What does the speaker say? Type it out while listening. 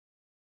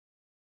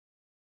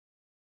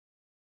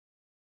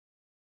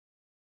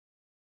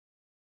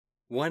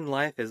One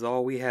life is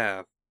all we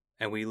have,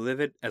 and we live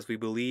it as we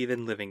believe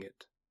in living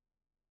it.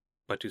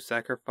 But to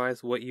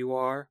sacrifice what you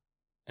are,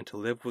 and to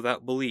live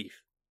without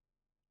belief,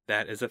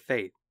 that is a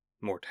faith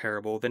more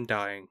terrible than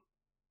dying.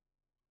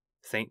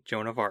 Saint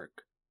Joan of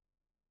Arc,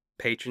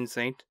 patron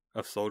saint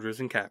of soldiers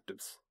and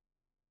captives.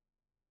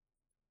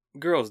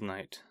 Girls'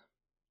 Night.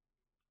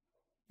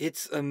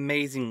 It's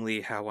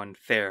amazingly how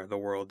unfair the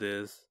world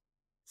is.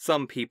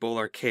 Some people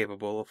are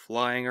capable of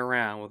flying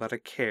around without a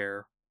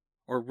care,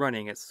 or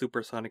running at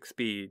supersonic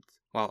speeds,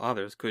 while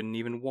others couldn't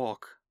even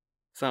walk.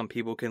 Some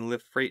people can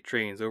lift freight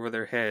trains over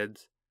their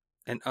heads,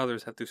 and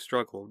others have to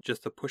struggle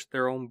just to push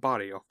their own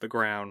body off the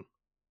ground.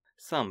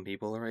 Some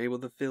people are able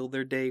to fill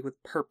their day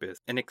with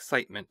purpose and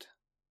excitement,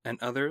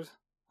 and others,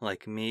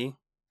 like me,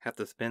 have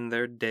to spend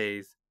their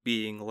days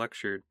being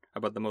lectured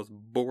about the most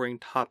boring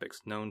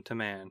topics known to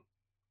man.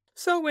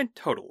 So in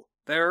total,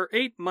 there are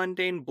 8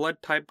 mundane blood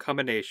type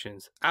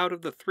combinations out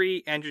of the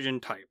 3 androgen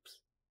types.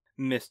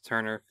 Miss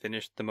Turner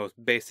finished the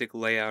most basic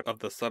layout of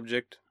the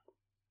subject.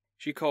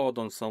 She called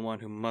on someone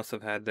who must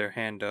have had their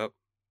hand up.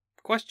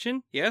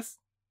 Question, yes?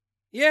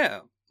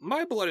 Yeah,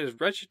 my blood is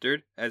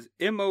registered as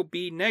MOB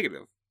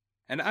negative,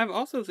 and I've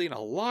also seen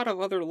a lot of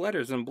other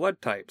letters and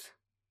blood types.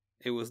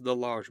 It was the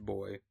large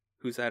boy,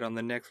 who sat on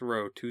the next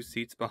row 2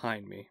 seats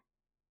behind me.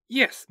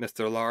 Yes,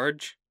 Mr.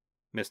 Large,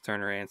 Miss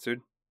Turner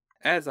answered.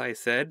 As I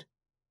said,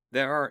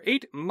 there are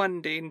 8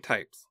 mundane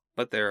types,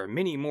 but there are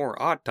many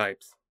more odd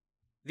types.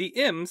 The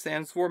M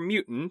stands for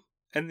mutant,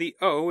 and the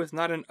O is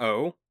not an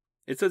O,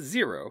 it's a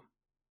 0.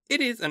 It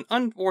is an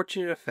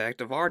unfortunate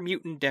effect of our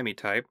mutant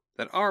demi-type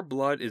that our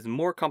blood is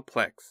more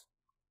complex.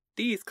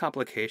 These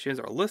complications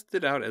are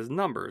listed out as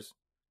numbers.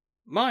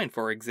 Mine,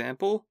 for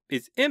example,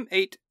 is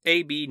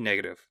M8AB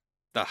negative,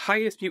 the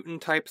highest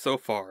mutant type so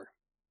far.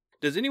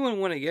 Does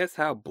anyone want to guess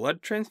how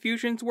blood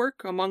transfusions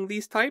work among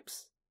these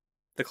types?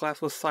 The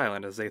class was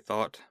silent as they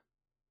thought.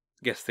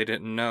 Guess they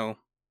didn't know.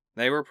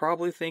 They were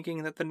probably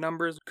thinking that the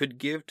numbers could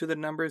give to the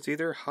numbers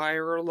either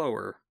higher or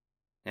lower.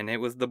 And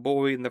it was the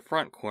boy in the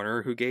front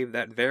corner who gave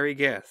that very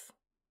guess.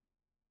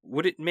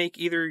 Would it make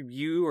either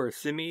you or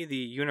Simi the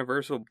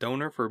universal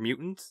donor for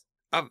mutants?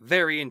 A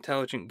very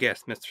intelligent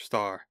guess, Mr.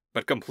 Starr,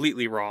 but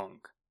completely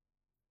wrong.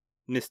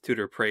 Miss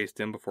Tudor praised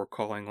him before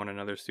calling on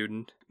another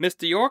student.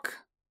 Mr. York,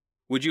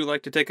 would you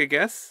like to take a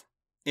guess?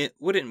 It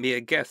wouldn't be a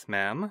guess,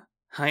 ma'am.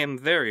 I am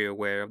very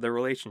aware of the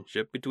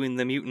relationship between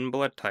the mutant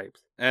blood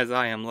types, as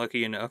I am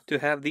lucky enough to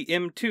have the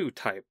M2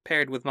 type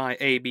paired with my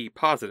AB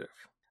positive.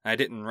 I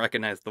didn't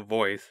recognize the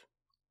voice,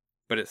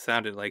 but it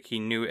sounded like he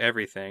knew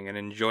everything and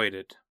enjoyed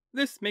it.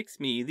 This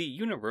makes me the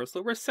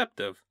universal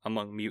receptive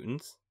among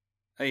mutants.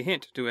 A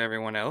hint to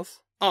everyone else.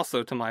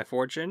 Also to my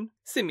fortune,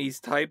 Simi's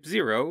type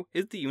 0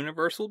 is the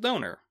universal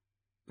donor.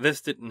 This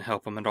didn't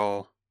help him at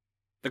all.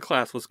 The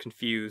class was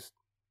confused,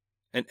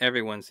 and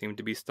everyone seemed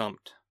to be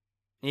stumped.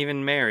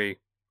 Even Mary,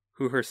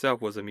 who herself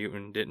was a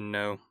mutant, didn't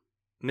know.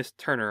 Miss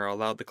Turner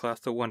allowed the class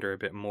to wonder a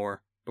bit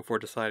more before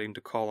deciding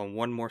to call on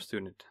one more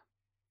student.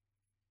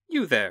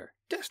 You there,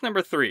 desk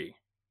number 3.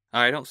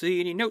 I don't see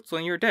any notes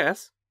on your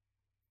desk.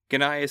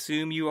 Can I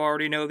assume you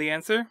already know the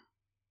answer?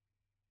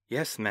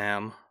 Yes,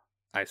 ma'am,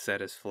 I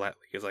said as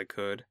flatly as I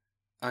could.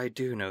 I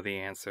do know the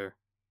answer.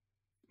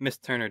 Miss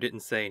Turner didn't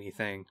say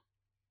anything.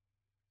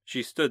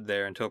 She stood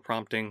there until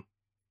prompting,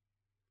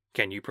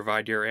 Can you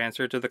provide your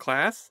answer to the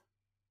class?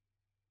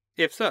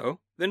 If so,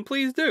 then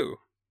please do.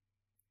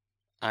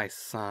 I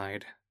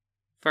sighed.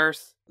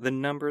 First, the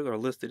numbers are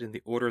listed in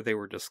the order they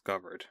were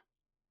discovered,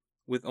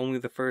 with only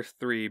the first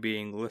 3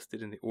 being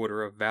listed in the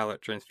order of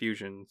valid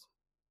transfusions.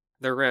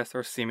 The rest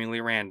are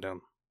seemingly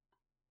random,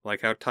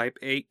 like how type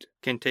 8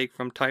 can take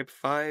from type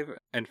 5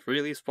 and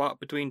freely swap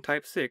between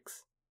type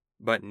 6,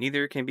 but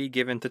neither can be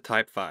given to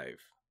type 5.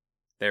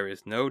 There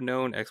is no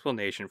known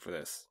explanation for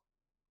this.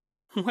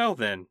 Well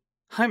then,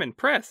 I'm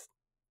impressed.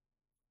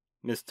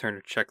 Miss Turner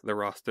checked the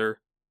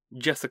roster.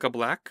 Jessica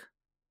Black?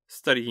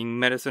 Studying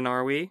medicine,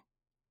 are we?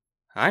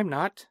 I'm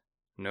not.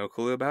 No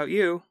clue about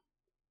you.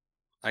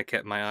 I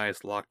kept my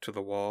eyes locked to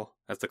the wall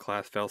as the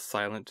class fell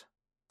silent.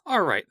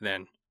 All right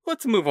then,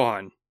 let's move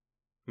on.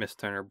 Miss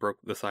Turner broke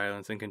the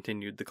silence and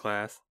continued the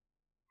class.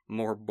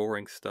 More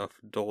boring stuff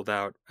doled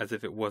out as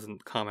if it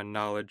wasn't common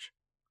knowledge.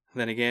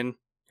 Then again,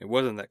 it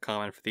wasn't that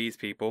common for these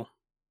people.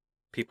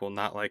 People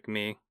not like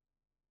me.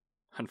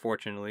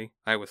 Unfortunately,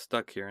 I was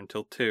stuck here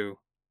until 2.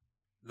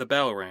 The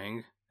bell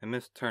rang, and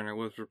Miss Turner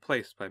was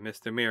replaced by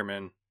Mr.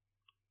 Meerman.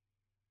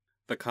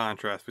 The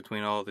contrast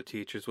between all the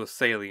teachers was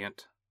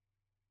salient.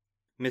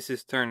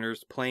 Mrs.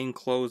 Turner's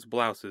plain-clothes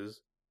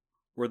blouses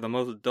were the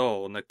most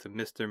dull next to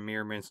Mr.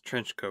 Meerman's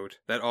trench coat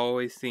that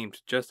always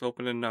seemed just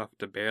open enough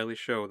to barely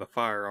show the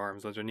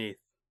firearms underneath.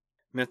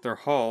 Mr.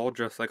 Hall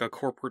dressed like a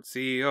corporate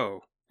CEO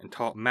and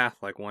taught math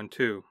like one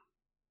too.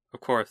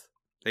 Of course,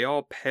 they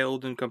all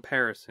paled in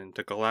comparison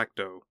to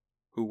Galacto,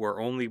 who wore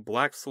only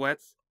black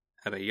sweats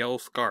and a yellow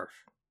scarf,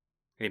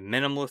 a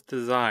minimalist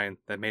design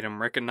that made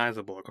him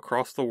recognizable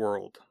across the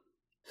world.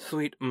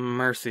 Sweet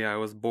mercy, I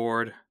was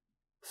bored.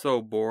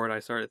 So bored I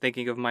started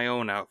thinking of my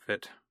own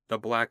outfit, the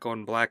black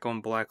on black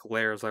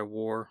layers I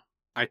wore.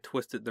 I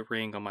twisted the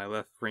ring on my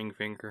left ring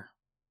finger.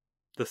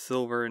 The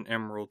silver and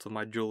emeralds of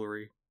my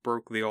jewelry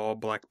broke the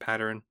all-black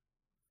pattern,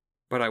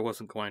 but I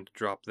wasn't going to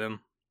drop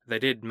them. They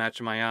did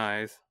match my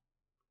eyes.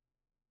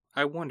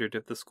 I wondered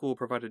if the school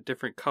provided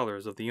different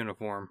colors of the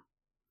uniform.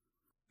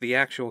 The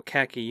actual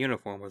khaki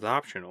uniform was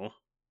optional,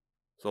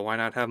 so why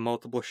not have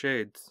multiple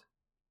shades?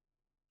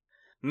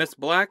 "Miss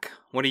Black,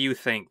 what do you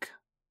think?"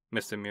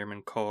 Mr.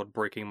 Meerman called,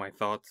 breaking my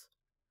thoughts.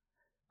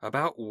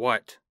 "About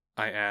what?"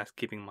 I asked,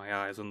 keeping my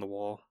eyes on the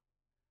wall.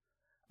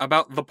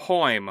 "About the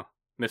poem."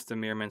 Mr.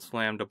 Meerman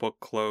slammed a book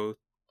closed.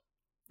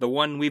 "The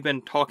one we've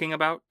been talking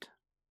about?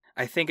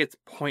 I think it's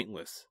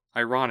pointless.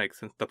 Ironic,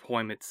 since the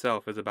poem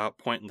itself is about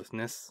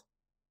pointlessness,"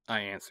 I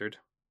answered.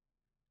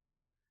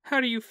 "How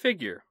do you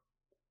figure?"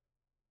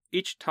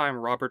 Each time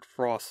Robert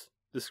Frost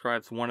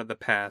describes one of the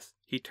past,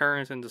 he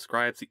turns and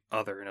describes the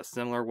other in a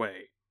similar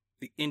way.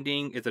 The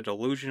ending is a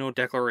delusional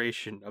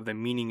declaration of the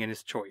meaning in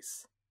his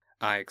choice.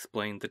 I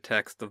explained the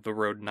text of The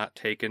Road Not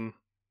Taken.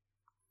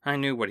 I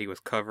knew what he was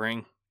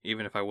covering,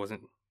 even if I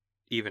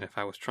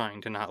was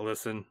trying to not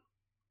listen.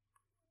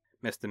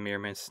 Mr.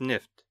 Meerman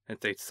sniffed and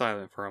stayed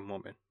silent for a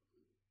moment.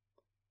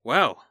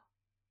 "Well,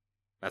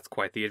 that's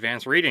quite the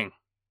advanced reading.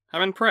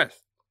 I'm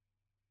impressed.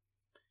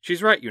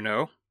 She's right, you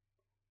know.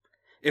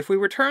 If we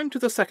return to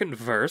the second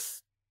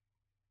verse..."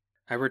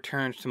 I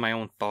returned to my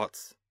own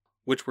thoughts,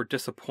 which were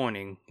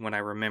disappointing when I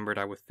remembered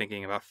I was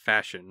thinking about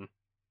fashion.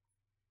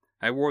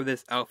 I wore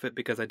this outfit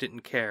because I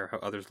didn't care how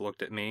others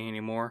looked at me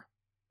anymore,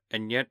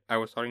 and yet I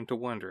was starting to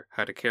wonder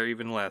how to care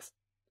even less.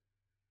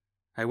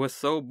 I was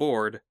so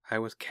bored, I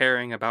was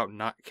caring about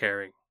not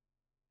caring.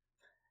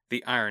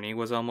 The irony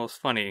was almost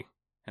funny,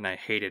 and I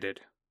hated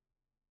it.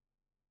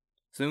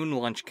 Soon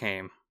lunch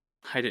came.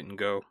 I didn't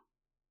go.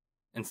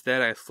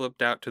 Instead, I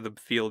slipped out to the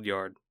field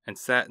yard and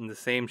sat in the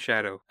same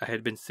shadow I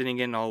had been sitting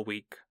in all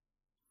week,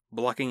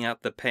 blocking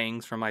out the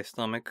pangs from my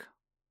stomach.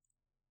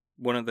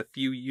 One of the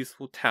few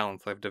useful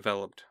talents I've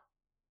developed.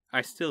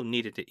 I still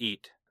needed to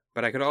eat,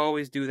 but I could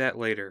always do that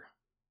later.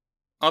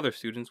 Other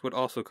students would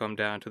also come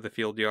down to the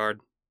field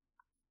yard,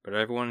 but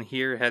everyone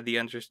here had the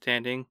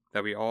understanding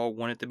that we all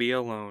wanted to be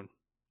alone,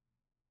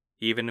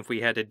 even if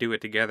we had to do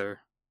it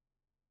together.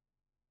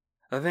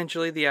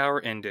 Eventually the hour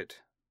ended.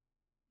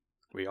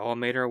 We all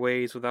made our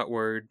ways without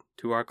word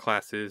to our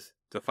classes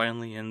to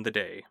finally end the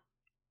day.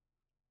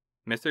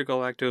 Mr.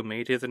 Galacto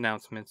made his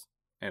announcements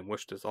and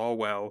wished us all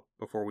well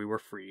before we were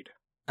freed.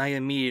 I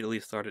immediately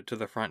started to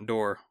the front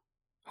door.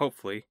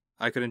 Hopefully,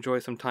 I could enjoy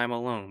some time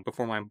alone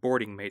before my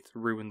boarding mates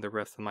ruined the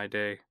rest of my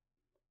day.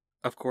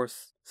 Of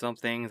course, some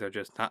things are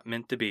just not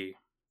meant to be.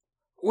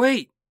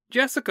 "Wait!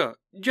 Jessica!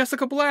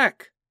 Jessica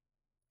Black!"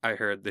 I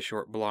heard the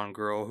short blonde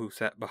girl who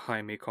sat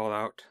behind me call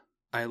out.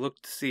 I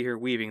looked to see her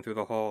weaving through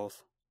the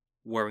halls,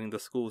 wearing the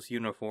school's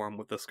uniform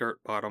with the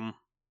skirt bottom.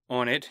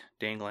 On it,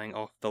 dangling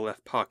off the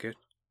left pocket,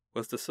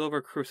 was the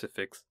silver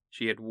crucifix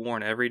she had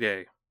worn every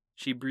day.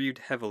 She breathed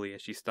heavily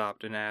as she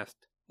stopped and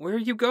asked, "Where are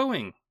you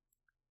going?"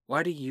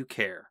 "Why do you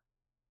care?"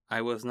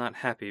 I was not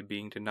happy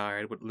being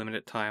denied what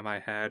limited time I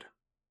had.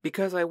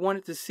 "Because I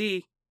wanted to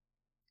see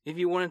if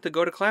you wanted to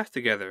go to class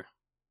together."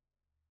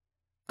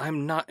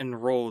 "I'm not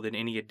enrolled in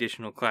any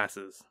additional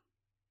classes."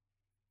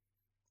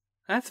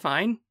 "That's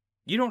fine.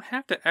 You don't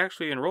have to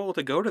actually enroll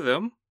to go to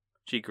them."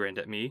 She grinned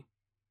at me.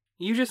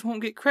 "You just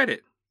won't get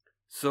credit."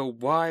 "So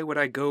why would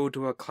I go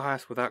to a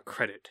class without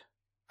credit?"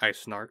 I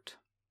snarked.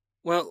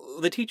 "Well,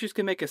 the teachers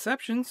can make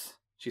exceptions."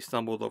 She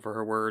stumbled over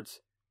her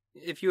words.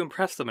 "If you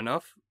impress them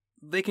enough,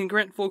 they can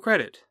grant full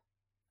credit."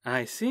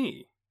 "I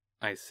see,"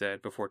 I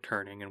said before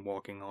turning and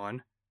walking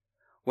on.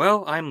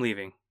 "Well, I'm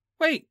leaving."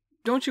 "Wait,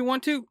 don't you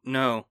want to?"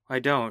 "No, I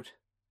don't."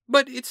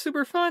 "But it's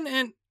super fun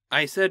and..."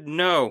 I said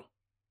no.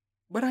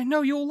 "But I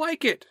know you'll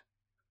like it."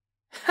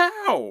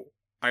 "How?"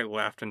 I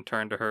laughed and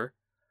turned to her.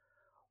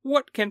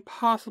 "What can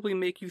possibly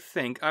make you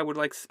think I would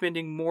like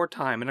spending more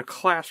time in a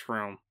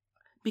classroom?"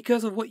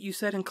 "Because of what you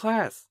said in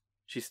class."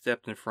 She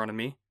stepped in front of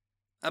me.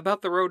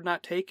 "About The Road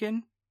Not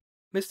Taken?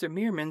 Mr.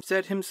 Meerman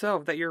said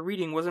himself that your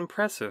reading was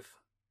impressive."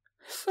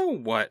 "So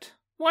what?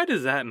 Why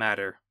does that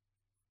matter?"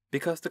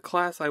 "Because the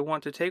class I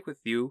want to take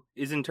with you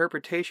is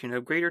interpretation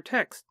of greater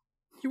text.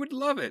 You would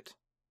love it."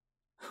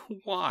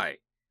 "Why?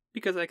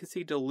 Because I can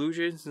see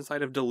delusions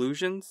inside of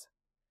delusions?"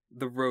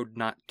 The road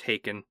not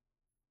taken.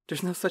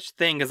 There's no such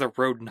thing as a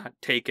road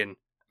not taken.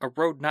 A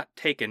road not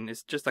taken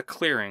is just a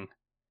clearing.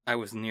 I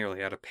was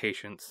nearly out of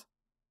patience.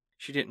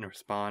 She didn't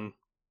respond.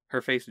 Her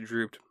face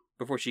drooped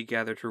before she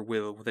gathered her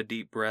will with a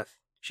deep breath.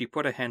 She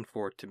put a hand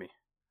forward to me.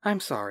 "I'm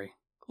sorry.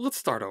 Let's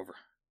start over.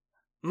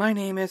 My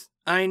name is..."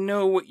 "I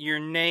know what your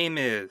name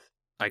is,"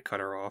 I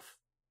cut her off.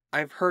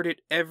 "I've heard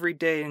it every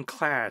day in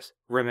class,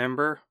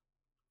 remember?"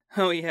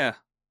 "Oh yeah.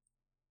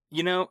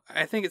 You know,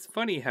 I think it's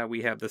funny how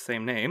we have the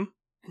same name.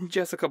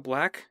 Jessica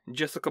Black,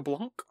 Jessica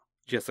Blanc."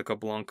 Jessica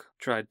Blanc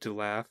tried to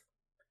laugh.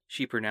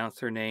 She pronounced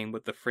her name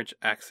with the French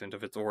accent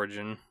of its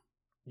origin.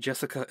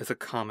 "Jessica is a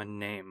common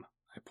name,"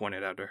 I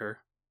pointed out to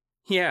her.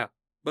 "Yeah,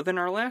 but then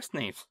our last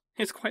names.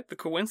 It's quite the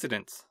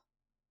coincidence."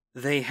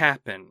 "They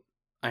happen.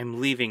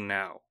 I'm leaving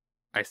now."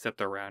 I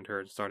stepped around her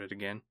and started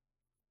again.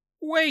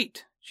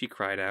 "Wait!" she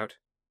cried out.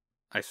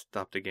 I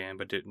stopped again,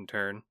 but didn't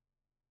turn.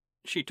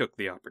 She took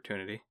the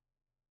opportunity.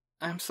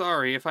 "I'm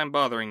sorry if I'm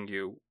bothering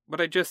you,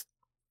 but I just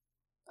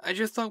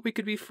thought we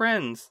could be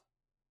friends."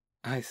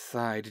 I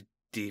sighed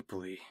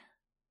deeply.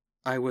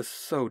 I was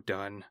so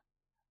done.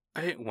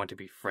 I didn't want to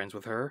be friends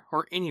with her,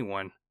 or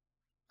anyone.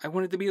 I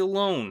wanted to be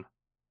alone.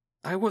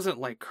 I wasn't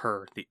like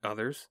her, the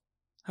others.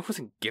 I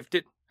wasn't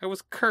gifted. I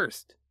was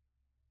cursed.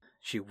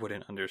 She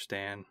wouldn't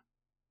understand,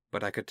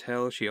 but I could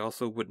tell she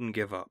also wouldn't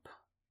give up.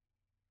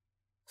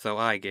 So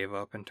I gave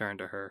up and turned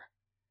to her.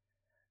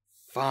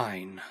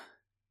 "Fine."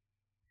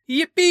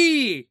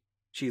 "Yippee!"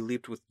 She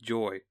leaped with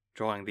joy,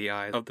 drawing the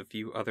eyes of the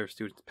few other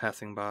students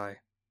passing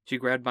by. She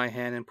grabbed my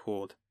hand and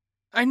pulled.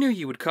 "I knew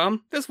you would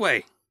come! This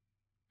way!"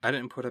 I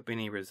didn't put up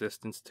any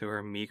resistance to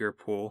her meager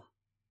pull,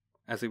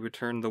 as we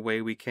returned the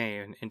way we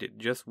came and ended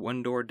just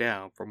one door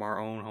down from our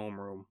own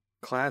homeroom.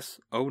 Class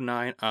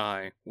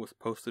 09I was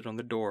posted on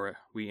the door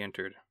we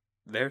entered.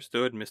 There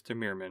stood Mr.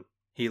 Meerman.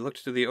 He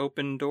looked to the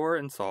open door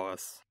and saw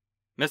us.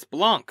 "Miss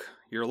Blanc,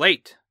 you're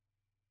late."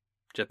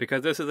 "Just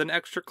because this is an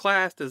extra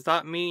class does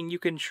not mean you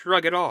can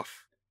shrug it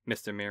off,"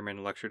 Mr.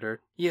 Meerman lectured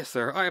her. "Yes,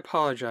 sir, I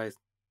apologize.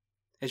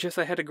 It's just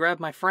I had to grab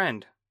my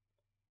friend."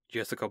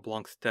 Jessica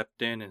Blanc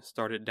stepped in and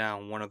started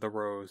down one of the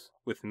rows,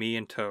 with me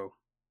in tow.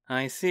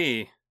 "I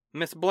see.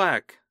 Miss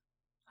Black,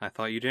 I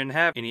thought you didn't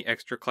have any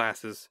extra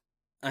classes."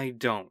 "I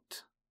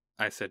don't,"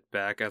 I said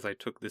back as I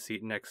took the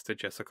seat next to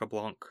Jessica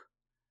Blanc.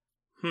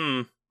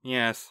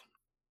 Yes.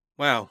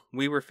 Well,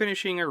 we were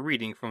finishing a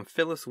reading from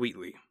Phyllis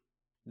Wheatley.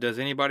 Does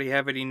anybody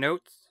have any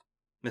notes?"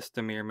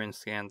 Mr. Meerman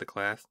scanned the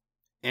class.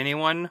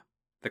 "Anyone?"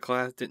 The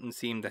class didn't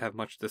seem to have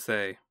much to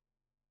say.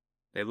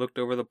 They looked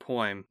over the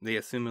poem they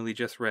assumedly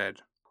just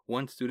read.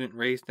 One student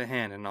raised a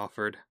hand and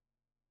offered,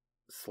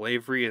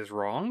 "Slavery is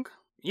wrong?"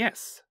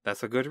 "Yes,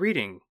 that's a good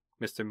reading,"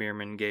 Mr.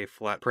 Meerman gave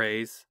flat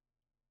praise.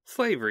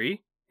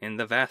 "Slavery, in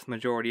the vast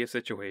majority of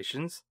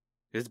situations,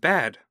 is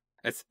bad,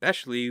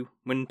 especially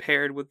when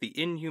paired with the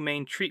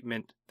inhumane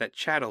treatment that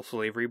chattel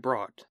slavery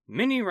brought.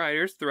 Many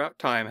writers throughout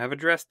time have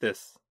addressed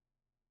this,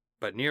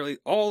 but nearly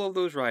all of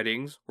those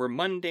writings were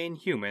mundane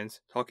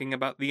humans talking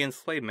about the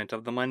enslavement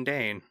of the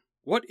mundane.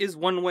 What is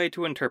one way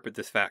to interpret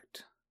this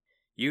fact?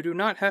 You do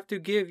not have to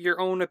give your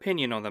own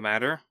opinion on the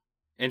matter.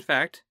 In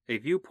fact, a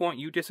viewpoint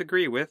you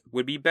disagree with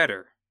would be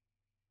better.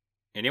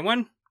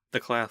 Anyone?" The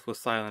class was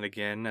silent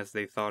again as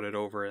they thought it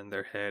over in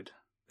their head.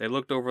 They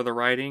looked over the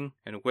writing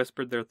and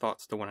whispered their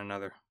thoughts to one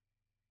another.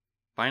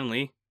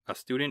 Finally, a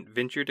student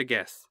ventured a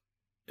guess.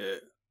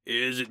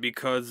 Is it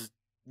because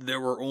there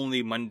were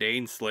only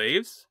mundane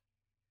slaves?"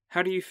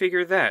 "How do you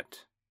figure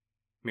that?"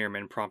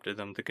 Meerman prompted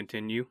them to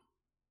continue.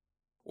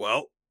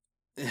 "Well,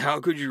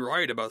 how could you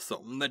write about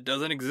something that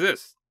doesn't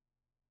exist?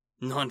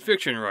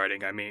 Non-fiction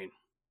writing, I mean."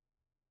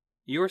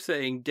 "You're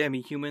saying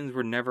demi-humans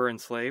were never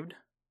enslaved?"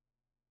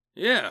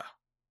 "Yeah,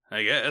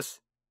 I guess.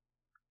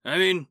 I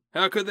mean,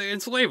 how could they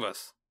enslave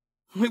us?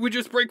 We would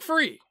just break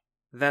free."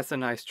 "That's a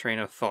nice train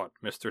of thought,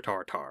 Mr.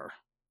 Tartar.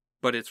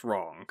 But it's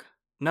wrong.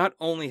 Not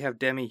only have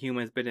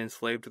demi-humans been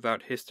enslaved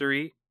throughout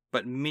history,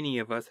 but many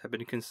of us have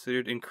been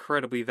considered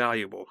incredibly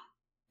valuable.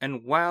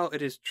 And while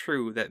it is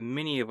true that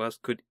many of us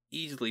could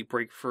easily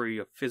break free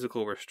of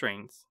physical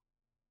restraints,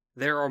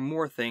 there are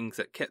more things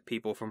that kept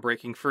people from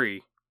breaking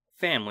free.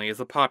 Family is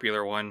a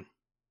popular one.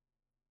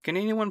 Can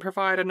anyone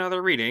provide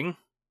another reading?"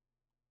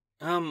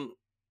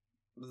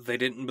 They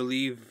didn't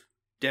believe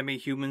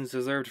demi-humans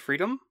deserved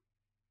freedom?"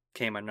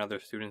 came another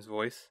student's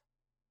voice.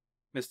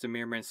 Mr.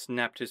 Meerman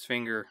snapped his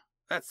finger.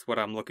 "That's what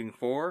I'm looking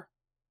for.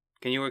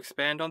 Can you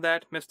expand on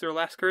that, Mr.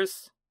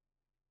 Lascaris?"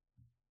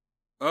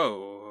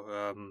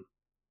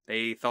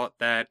 They thought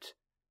that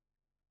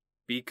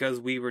because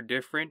we were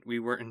different, we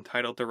weren't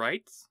entitled to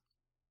rights?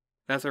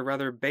 That's a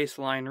rather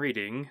baseline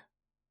reading.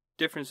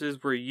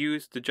 Differences were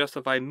used to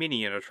justify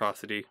many an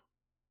atrocity.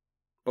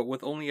 But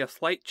with only a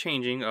slight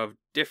changing of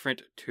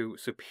different to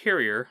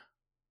superior,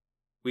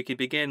 we can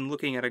begin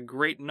looking at a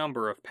great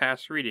number of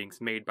past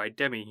readings made by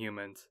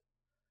demi-humans.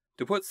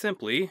 To put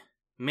simply,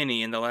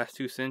 many in the last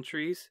 2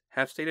 centuries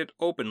have stated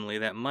openly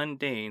that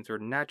mundanes were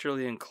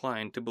naturally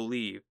inclined to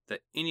believe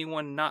that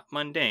anyone not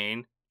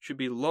mundane should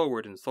be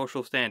lowered in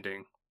social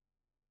standing.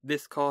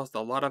 This caused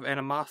a lot of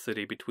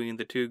animosity between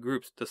the two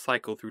groups to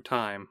cycle through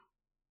time.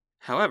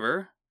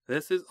 However,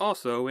 this is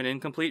also an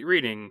incomplete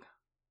reading,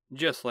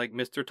 just like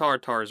Mr.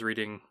 Tartar's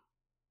reading.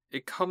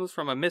 It comes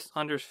from a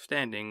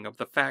misunderstanding of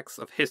the facts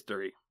of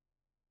history.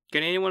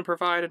 Can anyone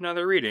provide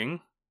another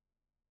reading?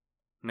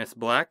 Miss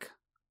Black,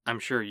 I'm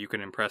sure you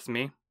can impress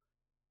me.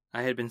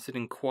 I had been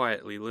sitting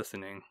quietly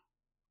listening.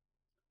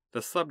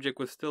 The subject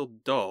was still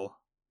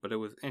dull, but it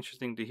was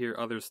interesting to hear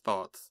others'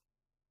 thoughts.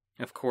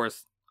 Of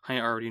course, I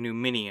already knew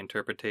many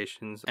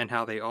interpretations and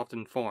how they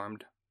often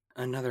formed.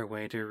 Another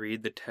way to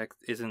read the text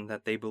isn't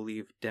that they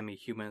believed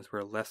demi-humans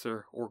were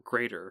lesser or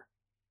greater,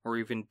 or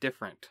even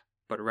different,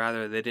 but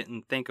rather they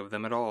didn't think of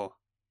them at all.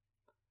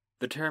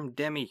 The term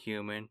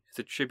demi-human is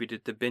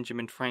attributed to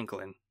Benjamin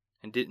Franklin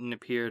and didn't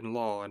appear in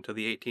law until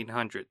the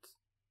 1800s.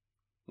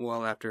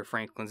 well after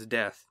Franklin's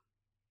death,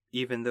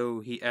 even though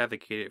he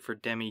advocated for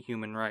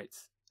demi-human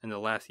rights in the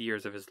last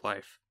years of his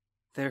life.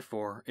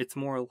 Therefore, it's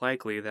more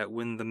likely that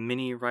when the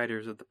many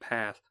writers of the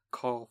past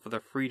call for the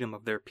freedom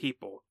of their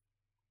people,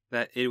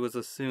 that it was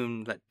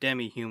assumed that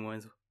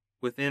demi-humans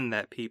within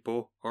that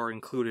people are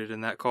included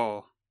in that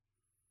call.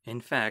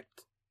 In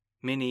fact,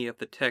 many of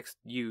the texts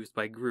used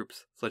by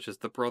groups such as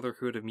the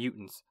Brotherhood of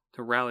Mutants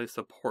to rally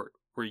support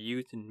were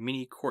used in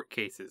many court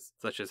cases,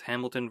 such as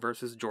Hamilton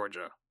versus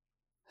Georgia.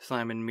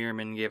 Simon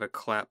Meerman gave a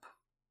clap.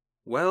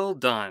 Well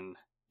done!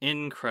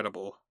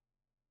 Incredible!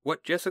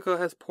 What Jessica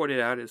has pointed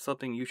out is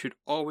something you should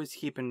always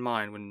keep in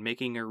mind when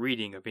making a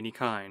reading of any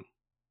kind.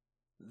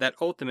 That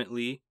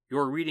ultimately,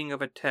 your reading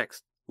of a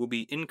text will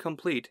be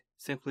incomplete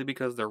simply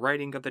because the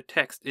writing of the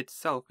text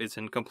itself is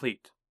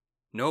incomplete.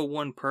 No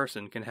one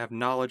person can have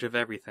knowledge of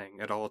everything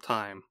at all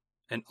time,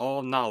 and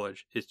all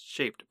knowledge is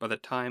shaped by the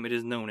time it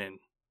is known in.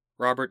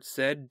 Robert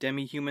said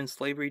demi-human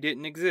slavery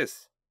didn't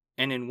exist,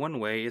 and in one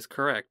way is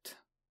correct.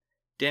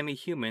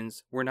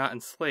 Demi-humans were not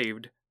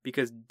enslaved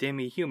because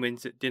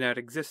demi-humans did not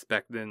exist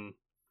back then.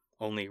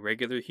 Only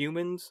regular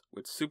humans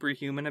with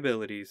superhuman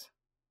abilities.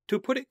 To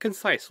put it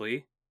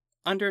concisely,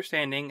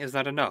 understanding is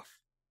not enough.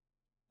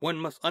 One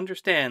must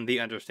understand the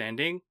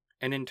understanding,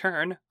 and in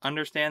turn,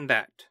 understand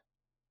that.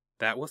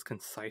 That was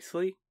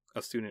concisely?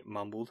 A student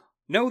mumbled.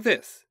 Know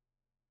this!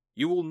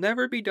 You will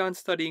never be done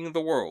studying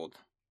the world.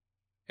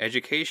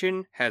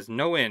 Education has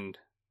no end,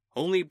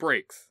 only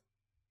breaks.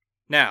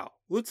 Now,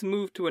 let's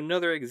move to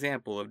another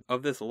example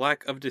of this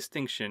lack of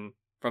distinction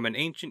from an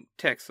ancient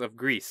text of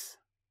Greece.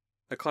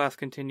 The class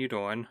continued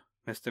on.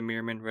 Mr.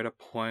 Meerman read a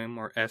poem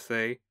or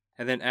essay,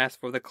 and then asked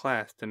for the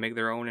class to make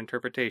their own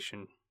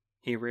interpretation.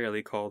 He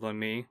rarely called on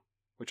me,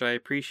 which I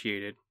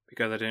appreciated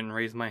because I didn't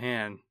raise my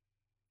hand.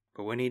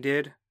 But when he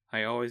did,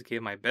 I always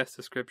gave my best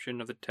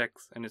description of the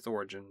text and its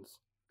origins.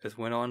 This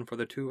went on for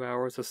the 2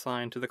 hours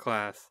assigned to the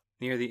class.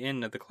 Near the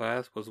end of the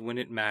class was when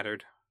it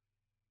mattered.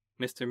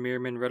 Mr.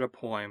 Meerman read a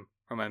poem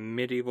from a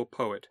medieval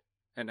poet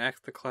and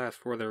asked the class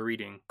for their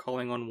reading,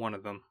 calling on one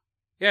of them.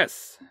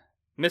 Yes,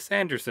 Miss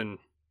Anderson.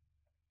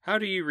 How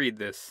do you read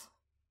this?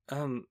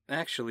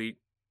 Actually,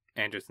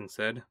 Anderson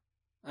said,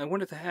 I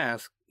wanted to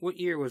ask, what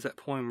year was that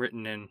poem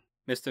written in?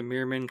 Mr.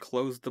 Meerman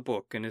closed the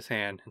book in his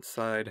hand and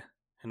sighed.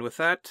 And with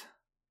that,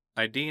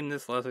 I deem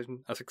this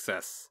lesson a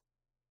success.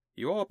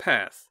 You all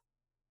pass.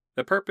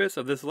 The purpose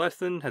of this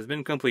lesson has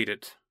been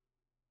completed.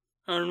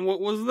 And what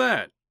was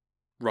that?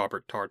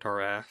 Robert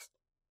Tartar asked.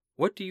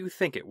 What do you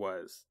think it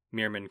was?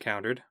 Meerman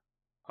countered.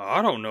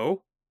 I don't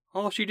know.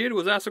 All she did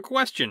was ask a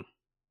question.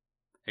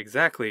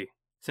 Exactly.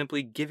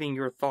 Simply giving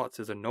your thoughts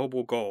is a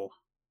noble goal.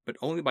 But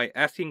only by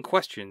asking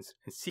questions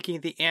and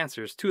seeking the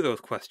answers to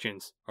those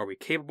questions are we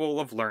capable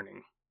of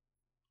learning.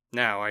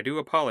 Now, I do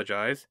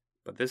apologize,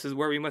 but this is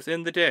where we must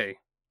end the day,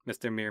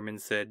 Mr. Meerman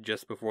said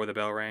just before the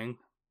bell rang.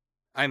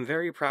 I'm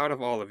very proud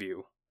of all of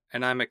you,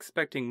 and I'm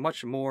expecting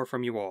much more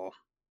from you all.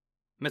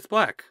 Miss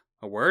Black,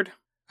 a word?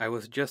 I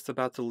was just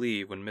about to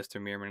leave when Mr.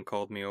 Meerman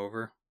called me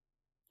over.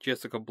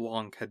 Jessica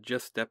Blanc had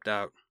just stepped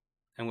out,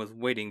 and was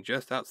waiting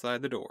just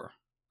outside the door.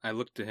 I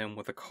looked at him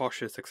with a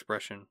cautious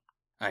expression.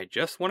 I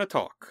just want to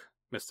talk,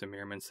 Mr.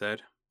 Meerman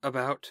said.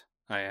 About?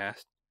 I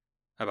asked.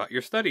 About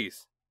your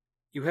studies.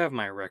 You have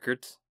my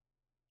records.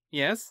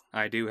 Yes,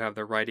 I do have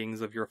the writings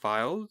of your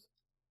files,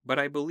 but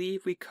I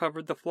believe we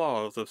covered the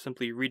flaws of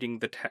simply reading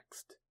the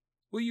text.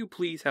 Will you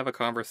please have a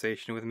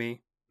conversation with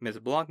me? Miss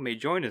Blanc may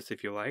join us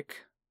if you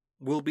like.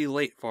 We'll be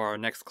late for our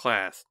next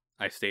class,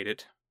 I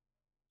stated.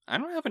 I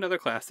don't have another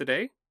class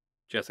today,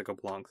 Jessica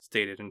Blanc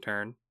stated in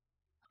turn.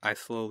 I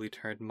slowly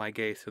turned my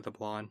gaze to the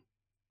blonde.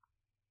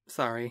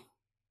 Sorry.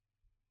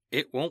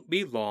 It won't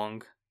be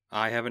long.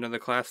 I have another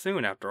class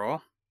soon, after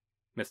all,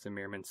 Mr.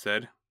 Meerman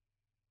said.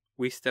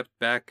 We stepped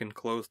back and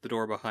closed the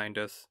door behind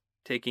us,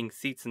 taking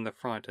seats in the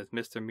front as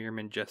Mr.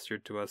 Meerman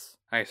gestured to us.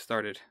 I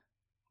started.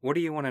 What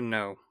do you want to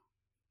know?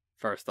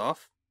 First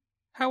off,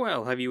 how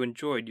well have you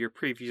enjoyed your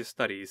previous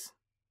studies?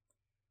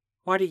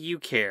 Why do you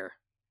care?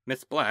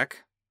 Miss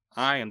Black,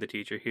 I am the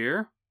teacher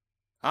here.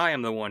 I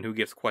am the one who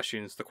gives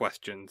questions to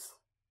questions.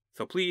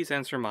 So please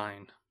answer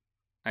mine.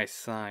 I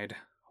sighed.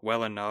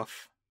 Well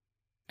enough.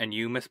 And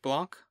you, Miss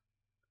Blanc?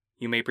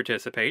 You may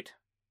participate.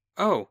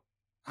 Oh,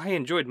 I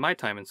enjoyed my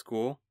time in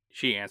school,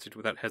 she answered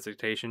without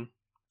hesitation.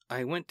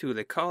 I went to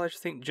the College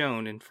St.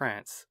 Joan in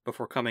France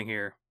before coming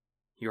here.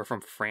 You're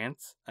from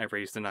France? I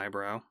raised an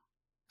eyebrow.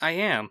 I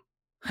am.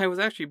 I was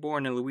actually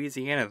born in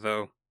Louisiana,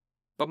 though.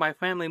 But my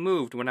family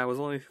moved when I was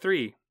only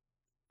 3.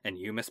 And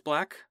you, Miss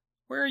Black?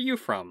 Where are you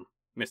from?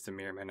 Mr.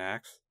 Meerman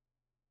asked.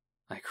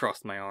 I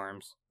crossed my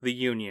arms. The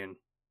Union.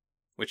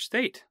 Which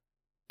state?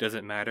 Does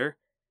it matter?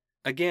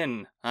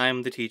 Again,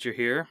 I'm the teacher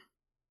here.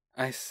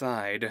 I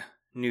sighed.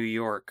 New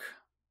York.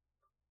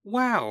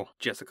 Wow!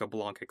 Jessica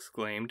Blanc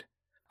exclaimed.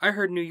 I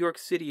heard New York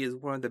City is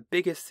one of the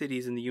biggest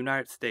cities in the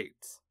United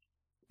States.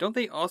 Don't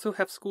they also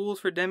have schools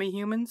for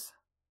demi-humans?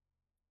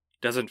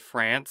 Doesn't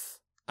France?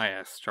 I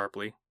asked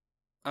sharply.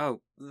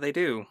 Oh, they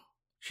do,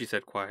 she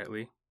said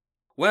quietly.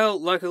 Well,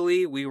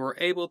 luckily, we were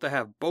able to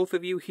have both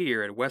of you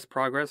here at West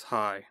Progress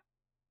High,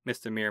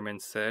 Mr.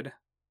 Meerman said.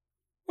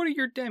 What are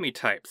your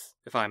demi-types,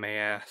 if I may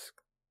ask?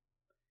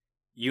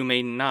 You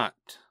may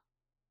not,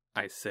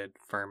 I said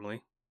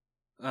firmly.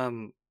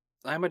 I'm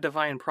a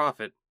divine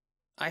prophet.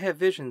 I have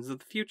visions of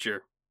the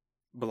future,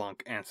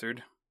 Blanc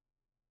answered.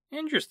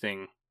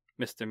 Interesting,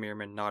 Mr.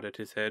 Meerman nodded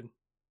his head.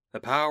 The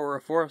power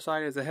of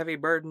foresight is a heavy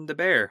burden to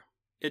bear.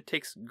 It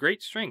takes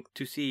great strength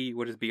to see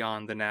what is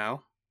beyond the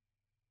now.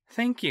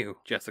 Thank you,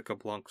 Jessica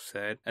Blanc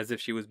said, as if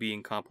she was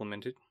being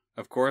complimented.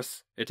 Of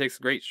course, it takes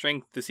great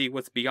strength to see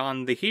what's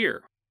beyond the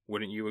here.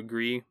 Wouldn't you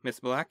agree, Miss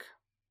Black?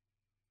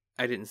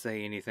 I didn't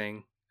say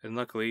anything, and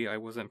luckily I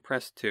wasn't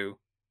pressed to.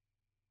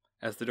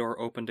 As the door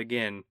opened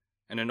again,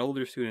 and an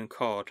older student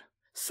called,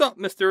 "Sup,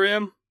 Mr.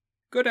 M?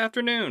 Good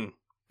afternoon.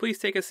 Please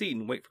take a seat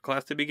and wait for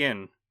class to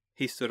begin."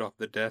 He stood off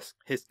the desk,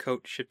 his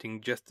coat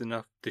shifting just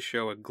enough to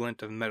show a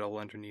glint of metal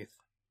underneath.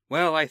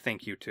 Well, I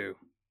thank you two.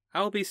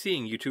 I'll be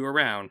seeing you two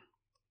around.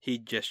 He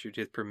gestured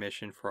his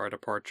permission for our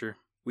departure.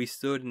 We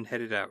stood and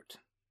headed out.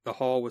 The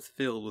hall was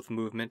filled with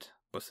movement,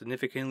 but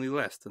significantly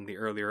less than the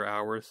earlier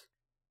hours.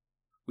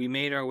 We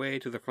made our way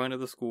to the front of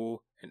the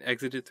school and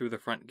exited through the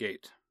front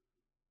gate.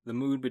 The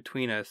mood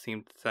between us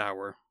seemed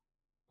sour,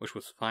 which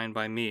was fine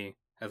by me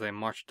as I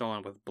marched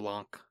on with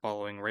Blanc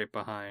following right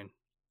behind.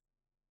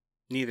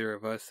 Neither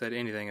of us said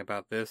anything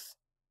about this.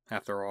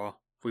 After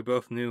all, we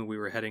both knew we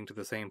were heading to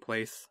the same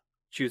place.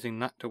 Choosing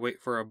not to wait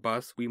for a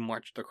bus, we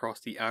marched across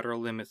the outer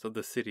limits of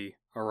the city,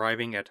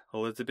 arriving at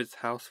Elizabeth's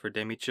house for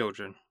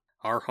demi-children,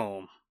 our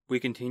home.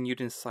 We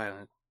continued in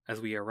silence as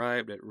we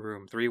arrived at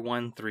room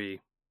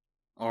 313,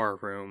 our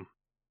room.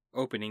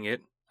 Opening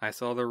it, I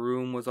saw the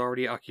room was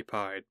already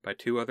occupied by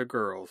two other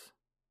girls,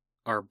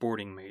 our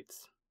boarding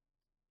mates.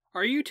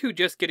 Are you two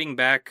just getting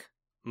back?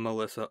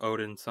 Melissa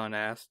Odinson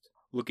asked,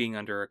 looking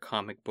under a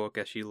comic book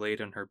as she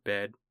laid on her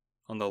bed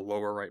on the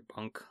lower right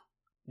bunk.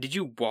 Did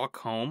you walk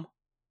home?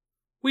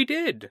 We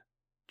did,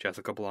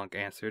 Jessica Blanc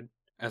answered,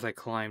 as I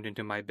climbed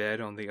into my bed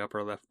on the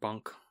upper left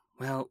bunk.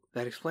 Well,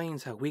 that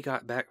explains how we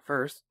got back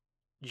first,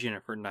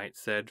 Jennifer Knight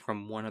said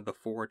from one of the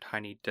 4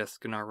 tiny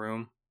desks in our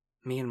room.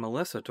 Me and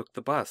Melissa took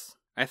the bus.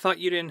 I thought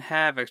you didn't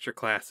have extra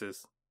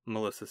classes,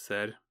 Melissa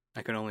said.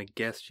 I could only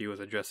guess she was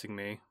addressing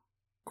me.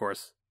 Of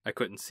course, I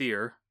couldn't see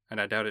her,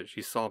 and I doubted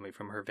she saw me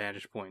from her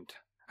vantage point.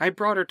 I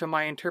brought her to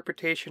my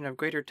interpretation of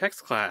greater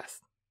text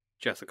class.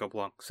 Jessica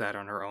Blanc sat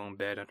on her own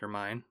bed under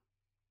mine.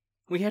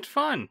 We had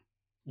fun.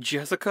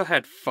 Jessica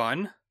had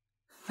fun?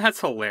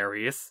 That's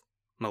hilarious,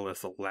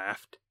 Melissa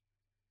laughed.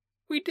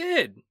 We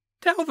did.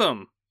 Tell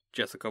them.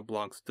 Jessica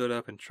Blanc stood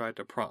up and tried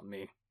to prompt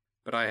me,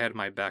 but I had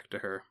my back to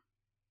her.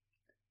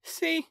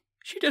 See,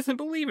 she doesn't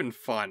believe in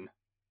fun,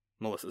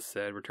 Melissa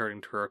said, returning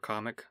to her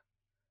comic.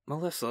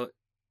 Melissa,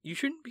 you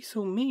shouldn't be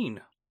so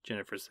mean,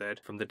 Jennifer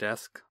said from the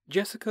desk.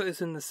 Jessica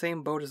is in the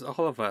same boat as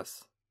all of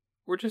us.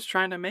 We're just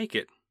trying to make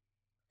it.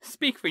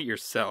 Speak for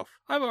yourself.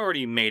 I've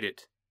already made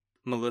it.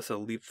 Melissa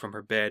leaped from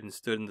her bed and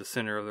stood in the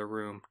center of the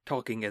room,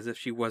 talking as if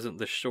she wasn't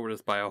the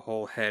shortest by a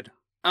whole head.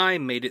 I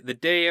made it the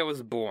day I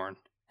was born.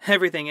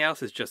 Everything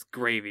else is just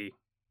gravy.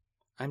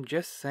 I'm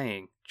just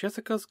saying,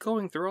 Jessica's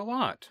going through a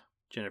lot,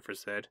 Jennifer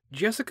said.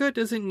 Jessica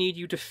doesn't need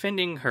you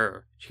defending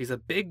her. She's a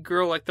big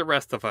girl like the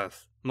rest of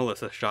us,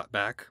 Melissa shot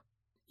back.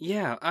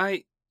 Yeah,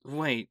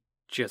 Wait,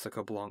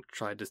 Jessica Blanc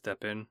tried to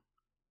step in.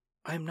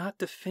 I'm not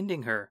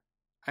defending her.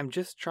 I'm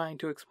just trying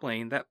to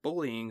explain that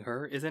bullying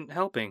her isn't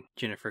helping,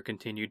 Jennifer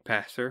continued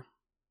past her.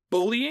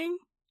 Bullying?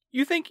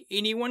 You think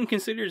anyone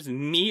considers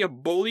me a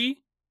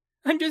bully?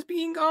 I'm just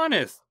being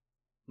honest,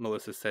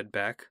 Melissa said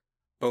back.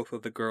 Both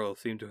of the girls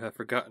seemed to have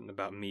forgotten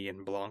about me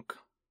and Blanc.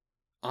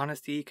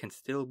 Honesty can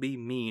still be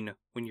mean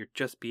when you're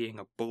just being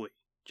a bully,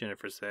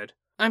 Jennifer said.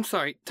 I'm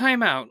sorry,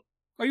 time out.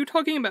 Are you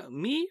talking about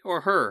me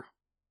or her?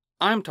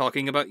 I'm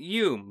talking about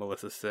you,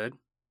 Melissa said.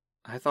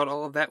 I thought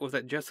all of that was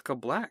at Jessica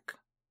Black,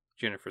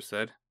 Jennifer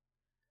said.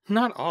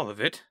 Not all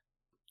of it.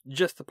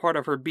 Just the part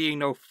of her being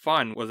no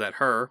fun was at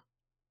her,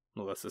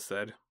 Melissa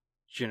said.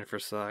 Jennifer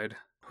sighed.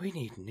 We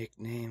need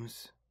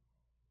nicknames.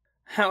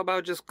 How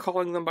about just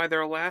calling them by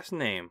their last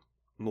name?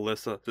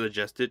 Melissa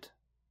suggested.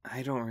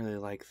 I don't really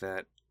like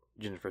that,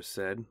 Jennifer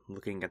said,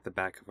 looking at the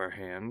back of her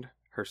hand,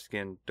 her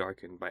skin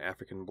darkened by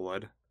African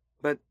blood.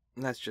 But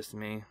that's just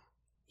me.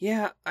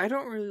 Yeah, I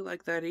don't really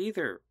like that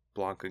either,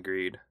 Blanc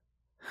agreed.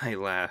 I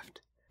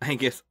laughed. I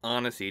guess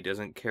honesty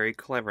doesn't carry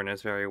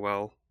cleverness very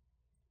well.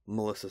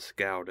 Melissa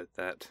scowled at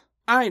that.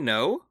 I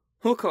know.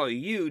 We'll call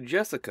you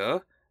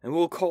Jessica, and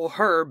we'll call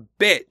her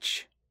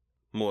Bitch.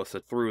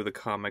 Melissa threw the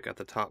comic at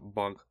the top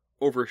bunk,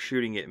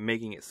 overshooting it,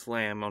 making it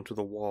slam onto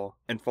the wall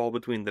and fall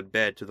between the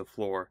bed to the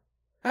floor.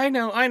 I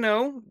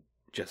know,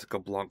 Jessica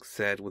Blanc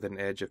said with an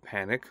edge of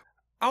panic.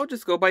 I'll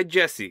just go by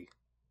Jessie.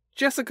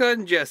 Jessica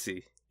and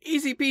Jessie.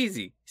 Easy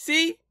peasy,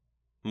 see?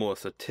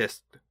 Melissa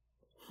tissed.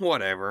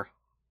 Whatever.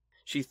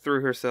 She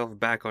threw herself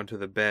back onto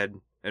the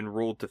bed and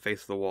rolled to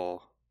face the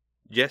wall.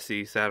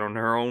 Jessie sat on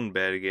her own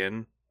bed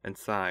again and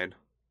sighed,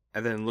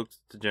 and then looked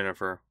to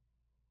Jennifer.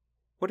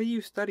 What are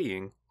you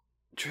studying?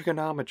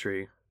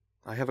 Trigonometry,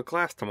 I have a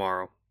class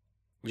tomorrow,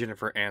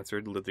 Jennifer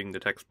answered, lifting the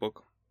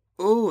textbook.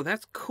 Oh,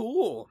 that's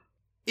cool.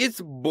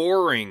 It's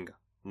boring,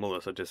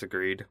 Melissa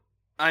disagreed.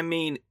 I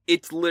mean,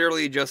 it's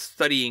literally just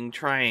studying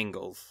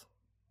triangles.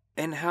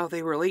 And how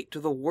they relate to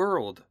the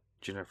world,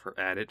 Jennifer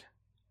added.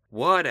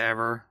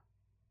 Whatever.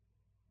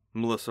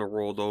 Melissa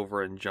rolled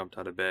over and jumped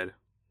out of bed.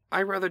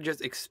 I'd rather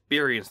just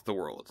experience the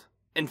world.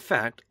 In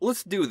fact,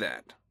 let's do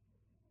that.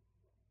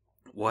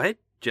 What?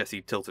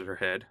 Jessie tilted her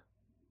head.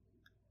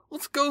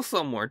 Let's go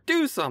somewhere,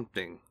 do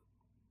something.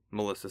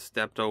 Melissa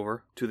stepped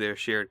over to their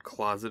shared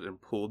closet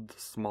and pulled the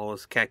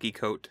smallest khaki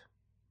coat.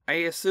 I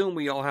assume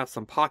we all have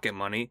some pocket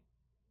money.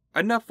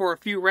 Enough for a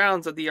few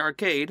rounds at the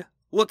arcade.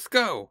 Let's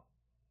go.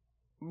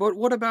 But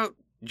what about...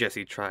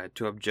 Jessie tried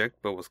to object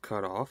but was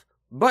cut off.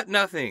 But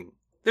nothing.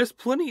 There's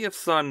plenty of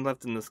sun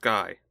left in the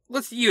sky.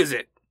 Let's use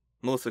it,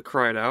 Melissa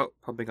cried out,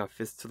 pumping a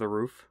fist to the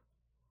roof.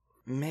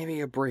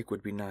 Maybe a break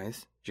would be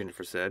nice,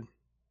 Jennifer said.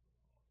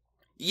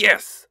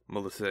 Yes,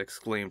 Melissa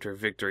exclaimed her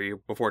victory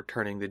before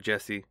turning to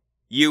Jessie.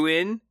 You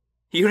in?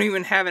 You don't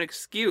even have an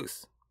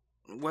excuse.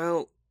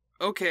 Well,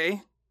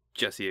 okay,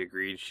 Jessie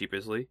agreed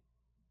sheepishly.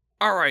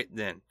 Alright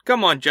then,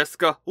 come on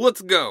Jessica,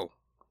 let's go.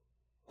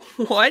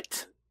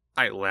 What?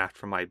 I laughed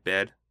from my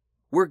bed.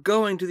 We're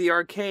going to the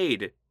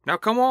arcade. Now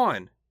come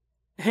on.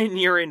 And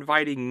you're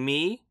inviting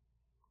me?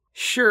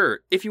 Sure,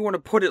 if you want to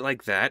put it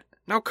like that.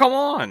 Now come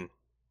on.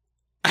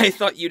 I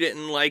thought you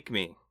didn't like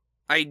me.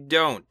 I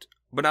don't,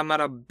 but I'm not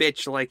a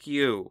bitch like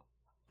you.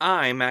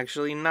 I'm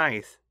actually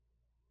nice.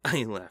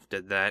 I laughed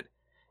at that.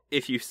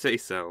 If you say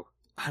so,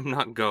 I'm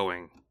not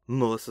going.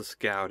 Melissa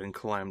scowled and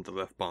climbed the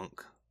left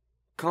bunk.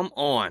 Come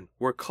on,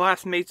 we're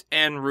classmates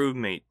and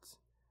roommates.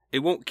 It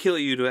won't kill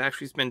you to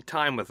actually spend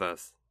time with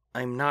us.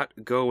 I'm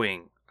not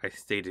going, I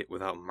stated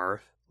without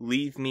mirth.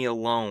 Leave me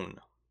alone.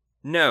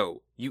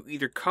 No, you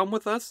either come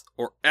with us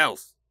or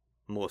else,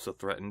 Melissa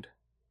threatened.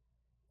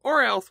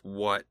 Or else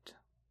what?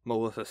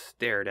 Melissa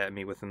stared at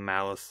me with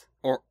malice.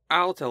 Or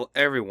I'll tell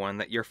everyone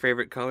that your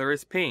favorite color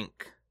is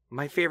pink.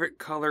 My favorite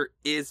color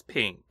is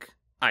pink,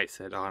 I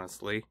said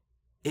honestly.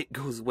 It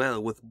goes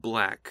well with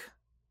black.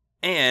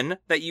 And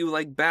that you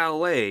like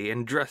ballet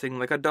and dressing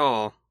like a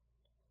doll.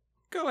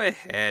 Go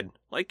ahead,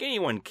 like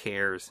anyone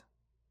cares.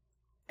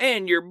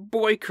 And you're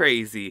boy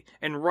crazy,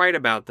 and write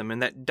about them in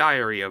that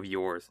diary of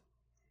yours.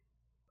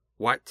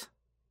 What?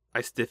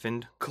 I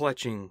stiffened,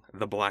 clutching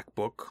the black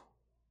book.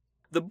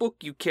 The book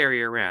you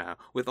carry around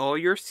with all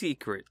your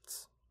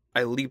secrets.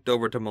 I leaped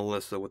over to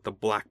Melissa with the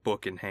black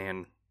book in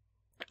hand.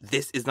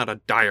 This is not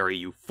a diary,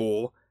 you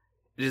fool.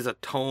 It is a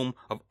tome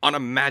of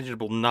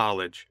unimaginable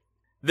knowledge.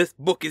 This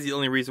book is the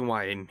only reason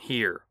why I'm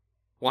here.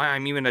 Why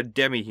I'm even a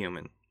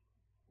demi-human.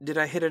 Did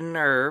I hit a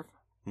nerve?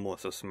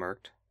 Melissa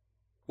smirked.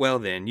 Well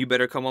then, you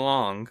better come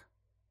along.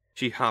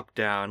 She hopped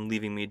down,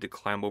 leaving me to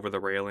climb over the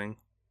railing.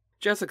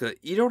 Jessica,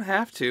 you don't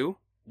have to,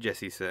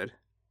 Jessie said.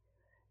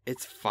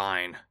 It's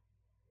fine.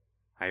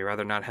 I'd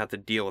rather not have to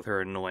deal with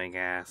her annoying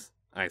ass,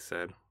 I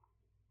said.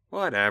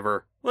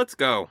 Whatever, let's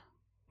go,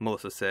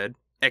 Melissa said,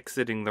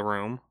 exiting the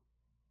room.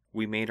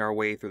 We made our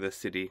way through the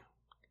city,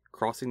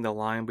 crossing the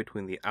line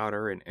between the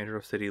outer and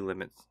inner city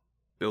limits.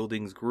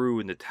 Buildings grew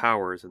into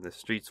towers and the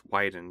streets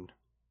widened.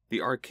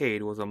 The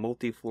arcade was a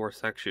multi-floor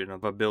section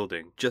of a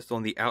building just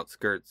on the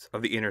outskirts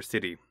of the inner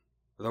city.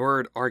 The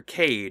word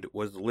arcade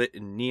was lit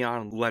in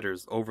neon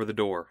letters over the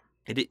door.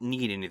 It didn't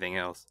need anything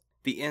else.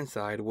 The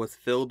inside was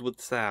filled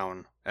with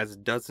sound, as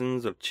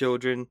dozens of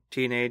children,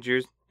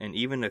 teenagers, and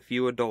even a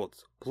few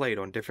adults played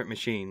on different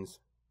machines.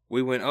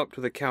 We went up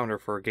to the counter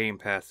for game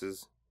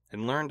passes,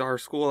 and learned our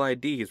school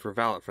IDs were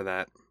valid for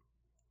that.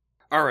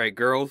 Alright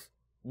girls,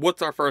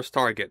 what's our first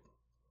target?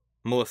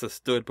 Melissa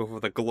stood before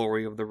the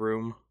glory of the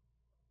room.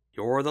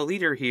 You're the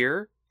leader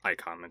here, I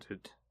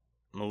commented.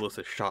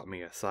 Melissa shot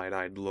me a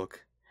side-eyed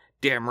look.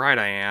 Damn right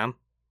I am.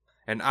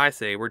 And I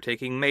say we're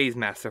taking Maze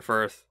Master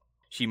first.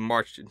 She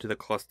marched into the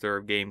cluster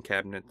of game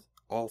cabinets,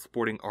 all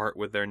sporting art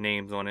with their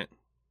names on it.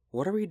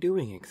 What are we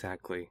doing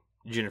exactly?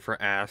 Jennifer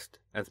asked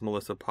as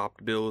Melissa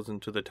popped bills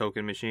into the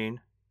token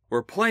machine.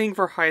 We're playing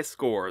for high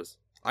scores.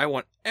 I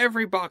want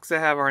every box to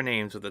have our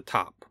names at the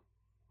top.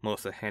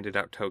 Melissa handed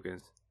out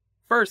tokens.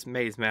 First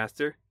Maze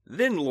Master,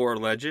 then Lore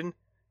Legend,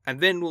 and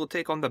then we'll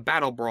take on the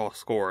Battle Brawl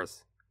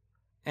scores.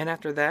 And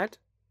after that?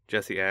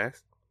 Jessie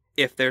asked.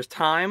 If there's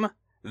time,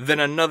 then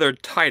another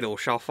title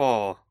shall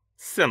fall.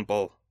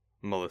 Simple,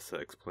 Melissa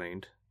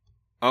explained.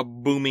 A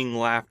booming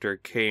laughter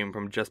came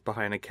from just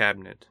behind a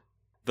cabinet.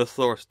 The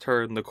source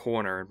turned the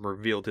corner and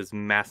revealed his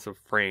massive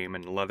frame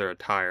and leather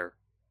attire.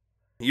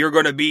 You're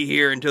gonna be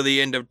here until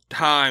the end of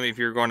time if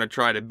you're gonna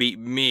try to beat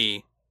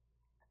me.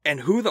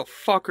 And who the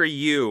fuck are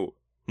you?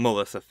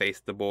 Melissa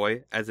faced the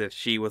boy, as if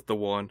she was the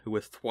one who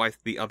was twice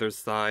the other's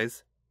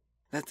size.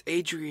 That's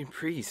Adrian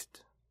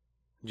Priest,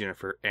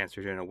 Jennifer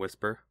answered in a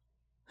whisper.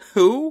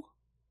 Who?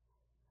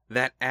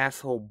 That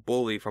asshole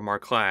bully from our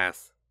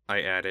class,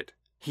 I added.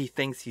 He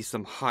thinks he's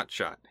some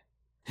hotshot.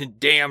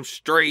 Damn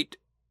straight,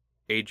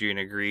 Adrian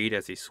agreed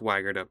as he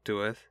swaggered up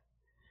to us.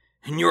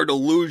 And you're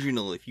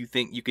delusional if you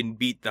think you can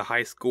beat the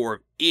high score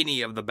of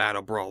any of the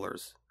battle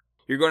brawlers.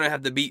 You're gonna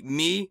have to beat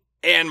me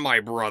and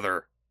my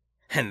brother.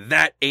 And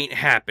that ain't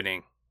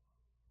happening.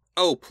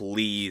 Oh,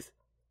 please.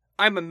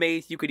 I'm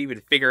amazed you could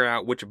even figure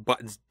out which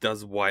buttons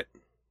does what,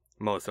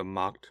 Melissa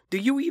mocked. Do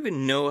you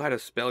even know how to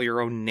spell your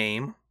own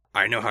name?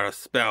 I know how to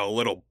spell,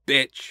 little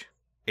bitch.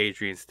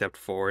 Adrian stepped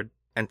forward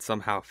and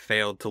somehow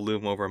failed to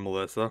loom over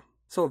Melissa.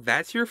 So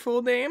that's your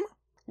full name?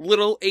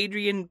 Little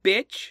Adrian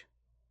bitch?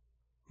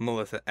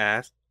 Melissa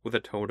asked with a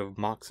tone of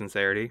mock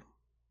sincerity.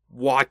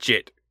 Watch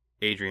it,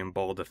 Adrian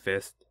balled a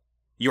fist.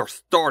 You're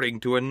starting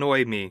to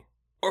annoy me.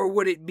 Or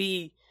would it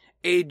be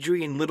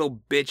Adrian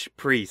little bitch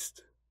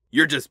priest?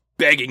 You're just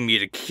begging me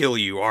to kill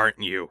you,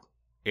 aren't you?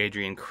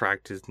 Adrian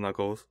cracked his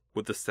knuckles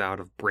with the sound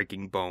of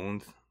breaking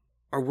bones.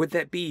 Or would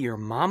that be your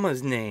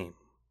mama's name?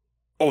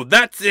 Oh,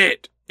 that's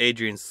it!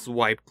 Adrian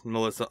swiped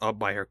Melissa up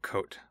by her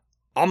coat.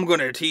 I'm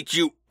gonna teach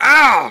you.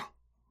 Ah!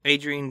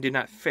 Adrian did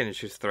not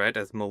finish his threat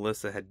as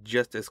Melissa had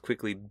just as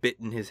quickly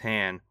bitten his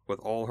hand with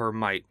all her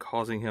might,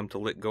 causing him to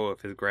let go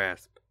of his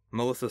grasp.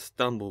 Melissa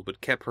stumbled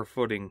but kept her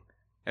footing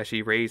as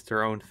she raised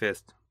her own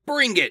fist.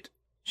 Bring it!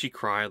 She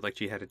cried like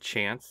she had a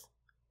chance.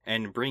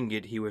 And bring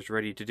it he was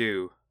ready to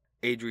do.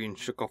 Adrian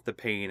shook off the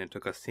pain and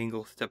took a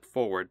single step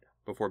forward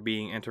before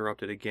being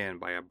interrupted again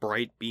by a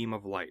bright beam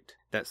of light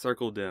that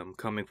circled him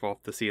coming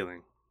off the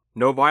ceiling.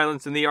 No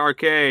violence in the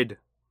arcade!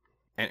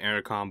 An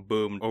intercom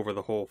boomed over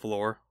the whole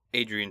floor.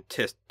 Adrian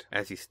tisked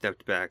as he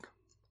stepped back.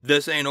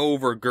 This ain't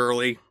over,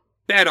 girlie.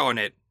 Bet on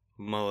it,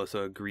 Melissa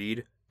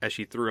agreed as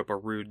she threw up a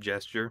rude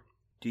gesture.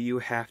 Do you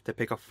have to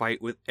pick a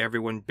fight with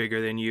everyone bigger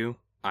than you?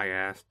 I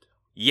asked.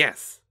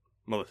 Yes,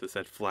 Melissa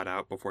said flat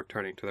out before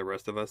turning to the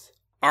rest of us.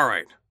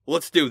 Alright,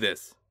 let's do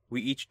this.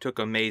 We each took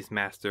a Maze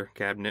Master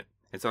cabinet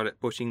and started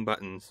pushing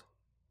buttons.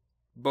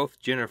 Both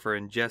Jennifer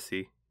and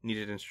Jessie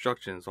needed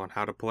instructions on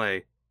how to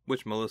play,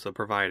 which Melissa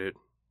provided.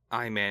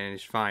 I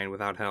managed fine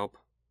without help,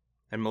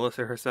 and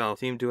Melissa herself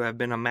seemed to have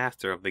been a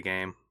master of the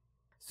game.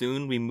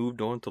 Soon we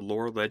moved on to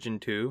Lore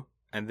Legend 2,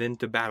 and then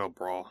to Battle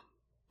Brawl.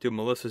 To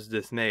Melissa's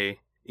dismay,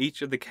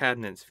 each of the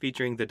cabinets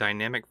featuring the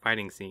dynamic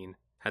fighting scene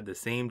had the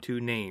same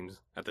two names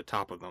at the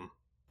top of them.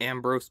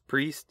 Ambrose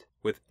Priest,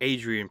 with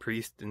Adrian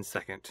Priest in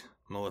second,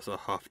 Melissa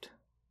huffed.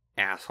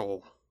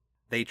 Asshole.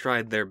 They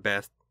tried their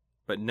best,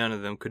 but none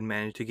of them could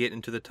manage to get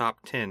into the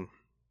top 10.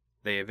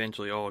 They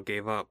eventually all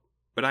gave up,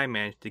 but I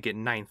managed to get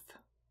 9th.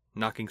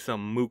 Knocking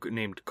some mook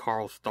named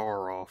Carl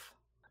Starr off.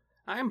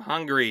 I'm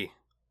hungry,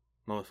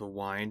 Melissa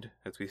whined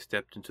as we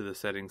stepped into the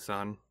setting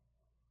sun.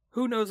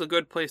 Who knows a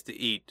good place to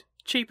eat?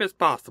 Cheap as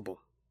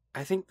possible.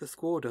 I think the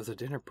school does a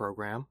dinner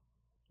program,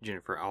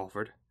 Jennifer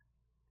offered.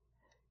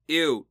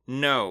 Ew,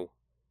 no.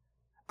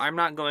 I'm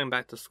not going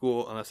back to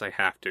school unless I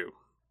have to,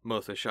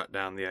 Melissa shut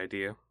down the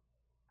idea.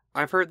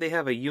 I've heard they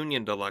have a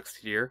Union Deluxe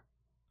here.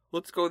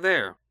 Let's go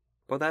there.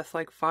 But that's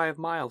like 5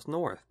 miles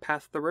north,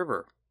 past the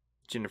river,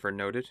 Jennifer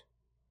noted.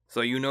 So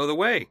you know the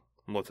way,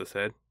 Melissa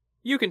said.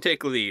 You can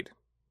take lead.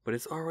 But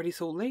it's already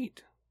so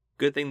late.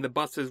 Good thing the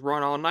buses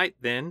run all night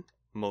then.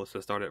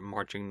 Melissa started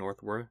marching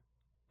northward.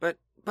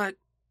 But,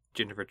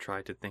 Jennifer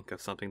tried to think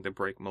of something to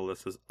break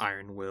Melissa's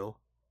iron will.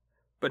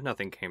 But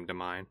nothing came to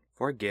mind.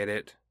 Forget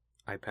it.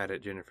 I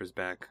patted Jennifer's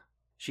back.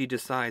 She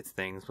decides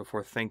things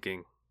before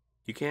thinking.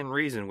 You can't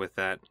reason with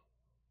that.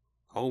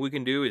 All we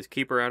can do is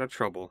keep her out of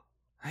trouble.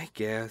 I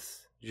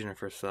guess,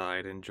 Jennifer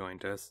sighed and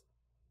joined us.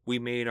 We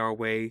made our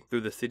way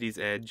through the city's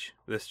edge.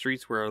 The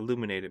streets were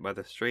illuminated by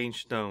the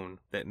strange stone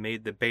that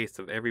made the base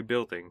of every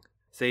building,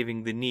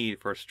 saving the need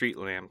for street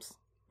lamps.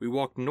 We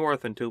walked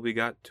north until we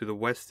got to the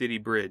West City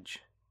Bridge.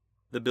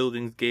 The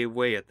buildings gave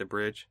way at the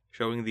bridge,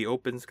 showing the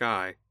open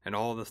sky and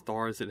all the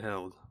stars it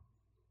held.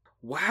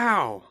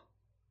 Wow!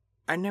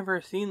 I've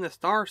never seen the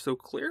stars so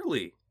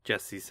clearly,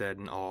 Jessie said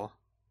in awe.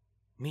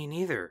 Me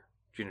neither,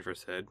 Jennifer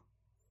said.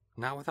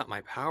 Not without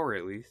my power,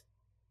 at least.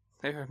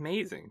 They're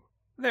amazing.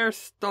 They're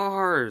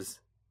stars,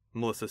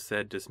 Melissa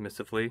said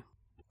dismissively.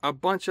 A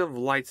bunch of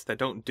lights that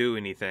don't do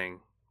anything,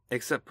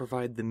 except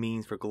provide the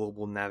means for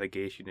global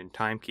navigation and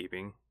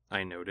timekeeping,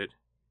 I noted,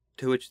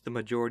 to which the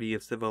majority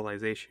of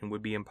civilization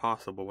would be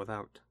impossible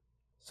without.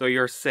 So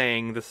you're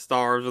saying the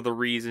stars are the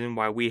reason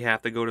why we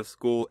have to go to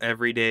school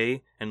every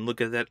day and look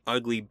at that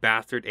ugly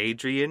bastard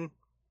Adrian?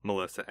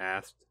 Melissa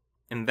asked.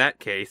 In that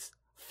case,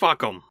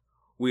 fuck 'em.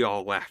 We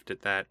all laughed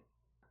at that.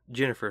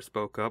 Jennifer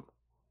spoke up.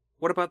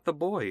 What about the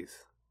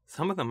boys?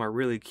 Some of them are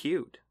really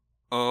cute.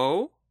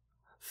 Oh?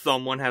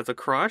 Someone has a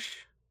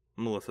crush?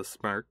 Melissa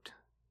smirked.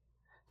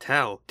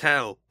 Tell.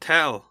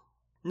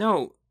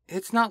 No,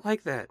 it's not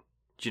like that.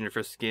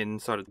 Jennifer's skin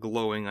started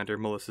glowing under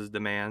Melissa's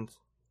demands.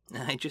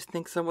 I just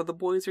think some of the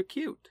boys are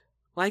cute.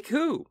 Like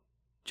who?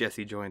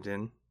 Jessie joined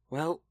in.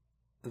 Well,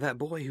 that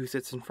boy who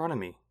sits in front of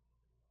me.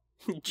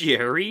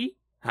 Jerry?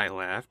 I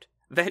laughed.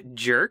 That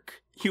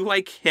jerk? You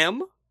like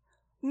him?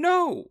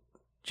 No,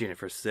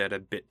 Jennifer said a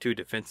bit too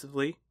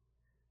defensively.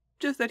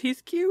 Just that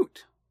he's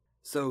cute.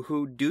 So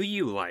who do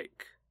you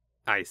like?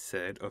 I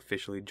said,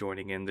 officially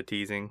joining in the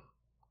teasing.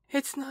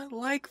 It's not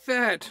like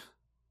that.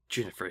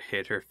 Jennifer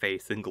hid her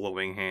face in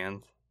glowing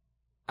hands.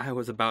 I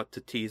was about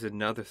to tease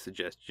another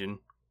suggestion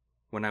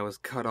when I was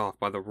cut off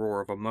by the roar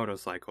of a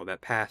motorcycle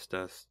that passed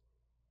us.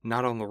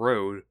 Not on the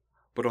road,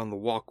 but on the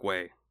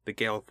walkway. The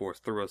gale force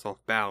threw us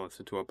off balance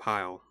into a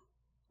pile.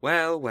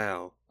 "Well,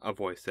 well," a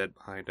voice said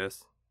behind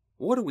us.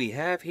 "What do we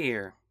have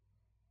here?"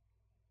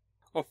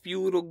 "A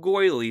few little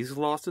goilies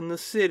lost in the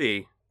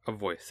city," a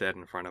voice said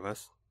in front of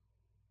us.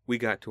 We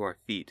got to our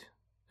feet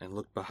and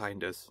looked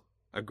behind us.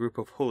 A group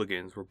of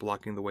hooligans were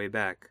blocking the way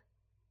back.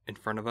 In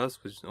front of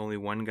us was only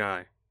one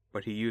guy,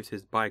 but he used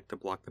his bike to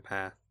block the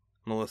path.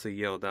 Melissa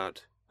yelled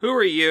out, "Who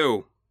are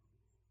you?"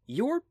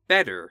 "You're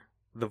better,"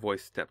 the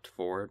voice stepped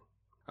forward.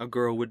 A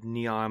girl with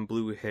neon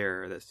blue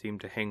hair that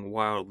seemed to hang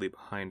wildly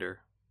behind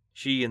her.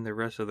 She and the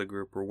rest of the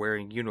group were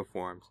wearing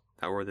uniforms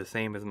that were the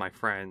same as my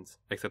friend's,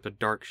 except a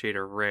dark shade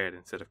of red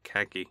instead of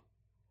khaki.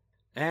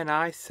 "And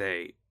I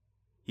say,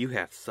 you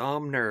have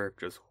some nerve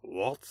just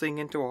waltzing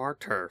into our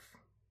turf."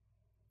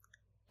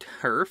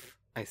 "Turf?"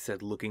 I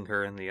said, looking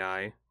her in the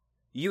eye.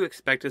 "You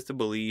expect us to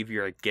believe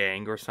you're a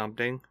gang or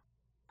something?"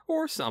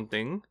 "Or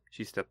something,"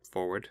 she stepped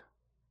forward.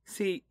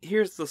 "See,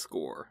 here's the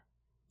score.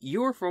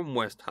 You're from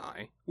West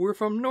High, we're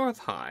from North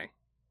High.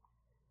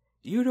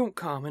 You don't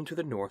come into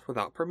the North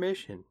without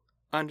permission.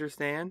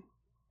 Understand?"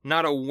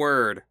 "Not a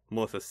word,"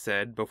 Melissa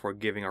said before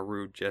giving a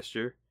rude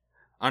gesture.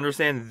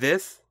 "Understand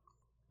this?"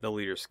 The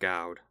leader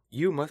scowled.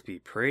 "You must be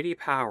pretty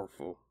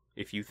powerful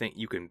if you think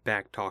you can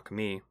backtalk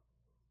me."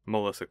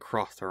 Melissa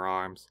crossed her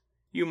arms.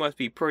 "You must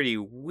be pretty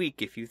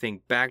weak if you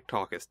think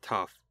backtalk is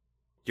tough."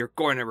 "You're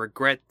going to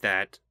regret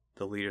that."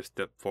 The leader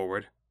stepped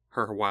forward,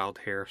 her wild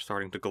hair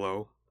starting to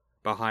glow.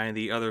 Behind,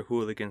 the other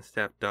hooligan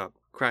stepped up,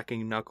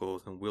 cracking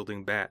knuckles and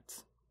wielding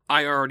bats.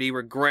 "I already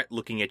regret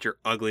looking at your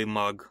ugly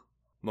mug."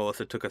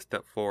 Melissa took a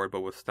step forward but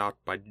was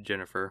stopped by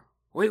Jennifer.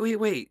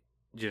 Wait.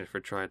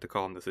 Jennifer tried to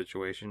calm the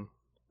situation.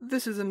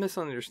 "This is a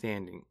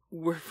misunderstanding.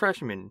 We're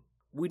freshmen.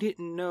 We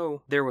didn't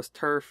know there was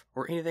turf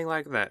or anything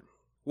like that."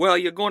 "Well,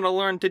 you're going to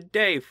learn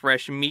today,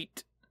 fresh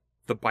meat."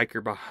 The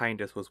biker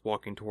behind us was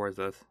walking towards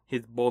us.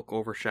 His bulk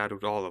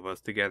overshadowed all of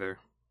us together.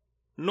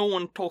 "No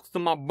one talks to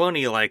my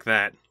bunny like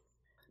that."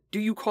 "Do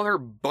you call her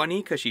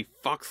Bunny 'cause she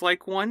fucks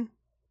like one?"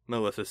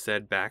 Melissa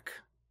said back.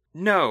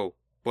 "No,"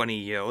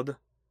 Bunny yelled.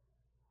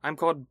 "I'm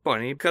called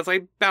Bunny because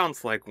I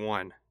bounce like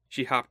one."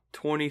 She hopped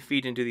 20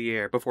 feet into the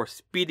air before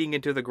speeding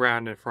into the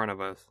ground in front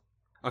of us.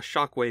 A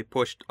shockwave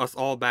pushed us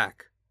all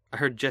back. I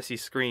heard Jessie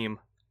scream.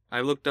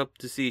 I looked up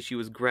to see she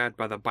was grabbed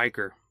by the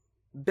biker.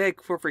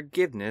 "Beg for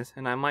forgiveness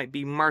and I might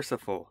be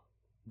merciful."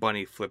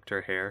 Bunny flipped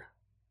her hair.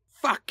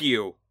 "Fuck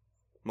you!"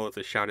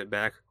 Melissa shouted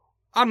back.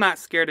 "I'm not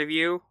scared of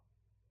you."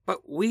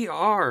 "But we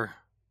are,"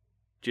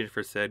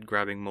 Jennifer said,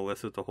 grabbing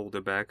Melissa to hold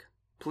her back.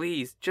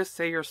 "Please, just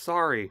say you're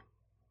sorry."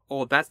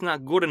 "Oh, that's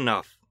not good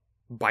enough,"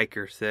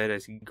 Biker said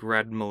as he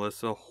grabbed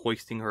Melissa,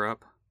 hoisting her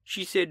up.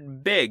 "She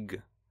said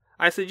beg.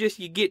 I suggest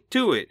you get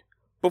to it,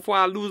 before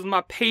I lose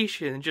my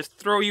patience and just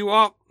throw you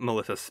off."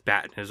 Melissa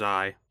spat in his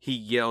eye. He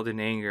yelled in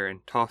anger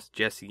and tossed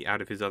Jessie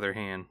out of his other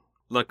hand.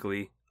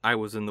 Luckily, I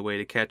was in the way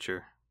to catch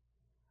her.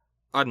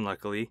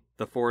 Unluckily,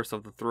 the force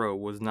of the throw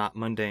was not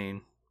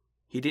mundane.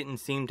 He didn't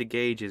seem to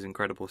gauge his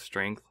incredible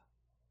strength,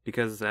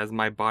 because as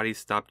my body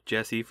stopped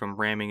Jessie from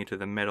ramming into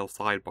the metal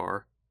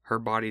sidebar, her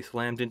body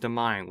slammed into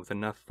mine with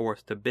enough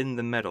force to bend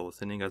the metal,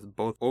 sending us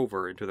both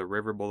over into the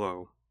river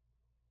below.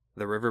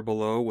 The river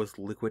below was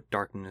liquid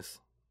darkness,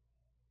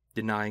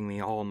 denying me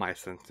all my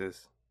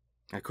senses.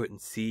 I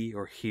couldn't see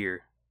or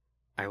hear.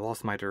 I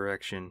lost my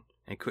direction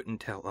and couldn't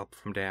tell up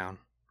from down.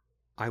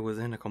 I was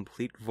in a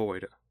complete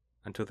void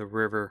until the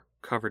river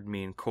covered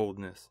me in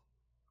coldness.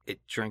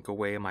 It drank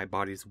away my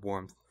body's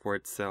warmth for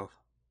itself.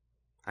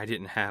 I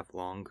didn't have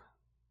long.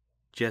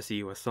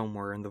 Jessie was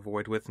somewhere in the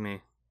void with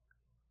me.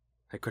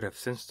 I could have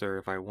sensed her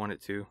if I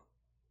wanted to.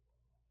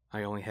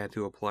 I only had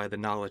to apply the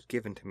knowledge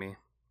given to me.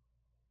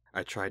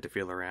 I tried to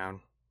feel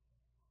around.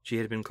 She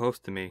had been close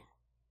to me.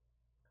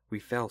 We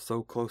fell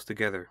so close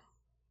together.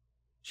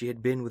 She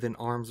had been within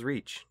arm's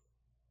reach.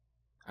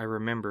 I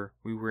remember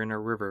we were in a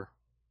river.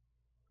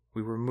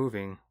 We were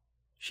moving.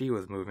 She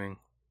was moving.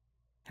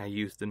 I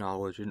used the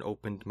knowledge and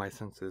opened my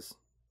senses.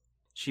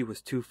 She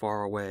was too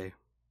far away.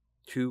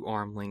 2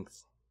 arm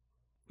lengths.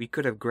 We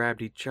could have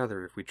grabbed each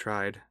other if we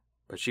tried,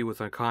 but she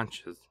was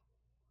unconscious.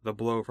 The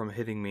blow from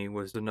hitting me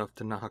was enough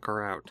to knock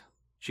her out.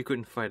 She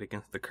couldn't fight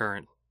against the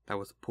current that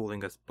was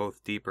pulling us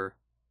both deeper.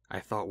 I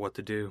thought what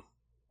to do.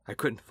 I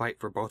couldn't fight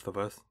for both of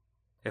us.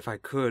 If I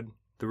could,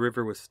 the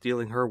river was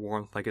stealing her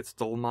warmth like it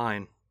stole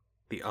mine.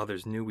 The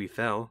others knew we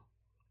fell.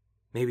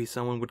 Maybe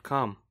someone would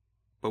come,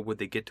 but would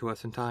they get to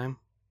us in time?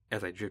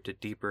 As I drifted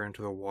deeper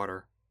into the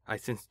water, I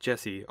sensed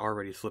Jessie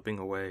already slipping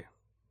away.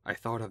 I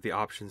thought of the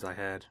options I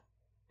had.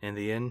 In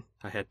the end,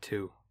 I had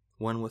 2.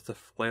 One was to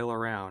flail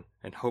around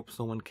and hope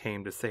someone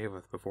came to save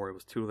us before it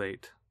was too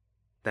late.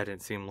 That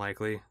didn't seem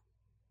likely,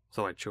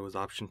 so I chose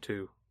option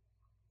 2.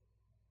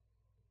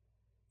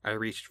 I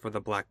reached for the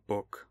black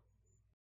book.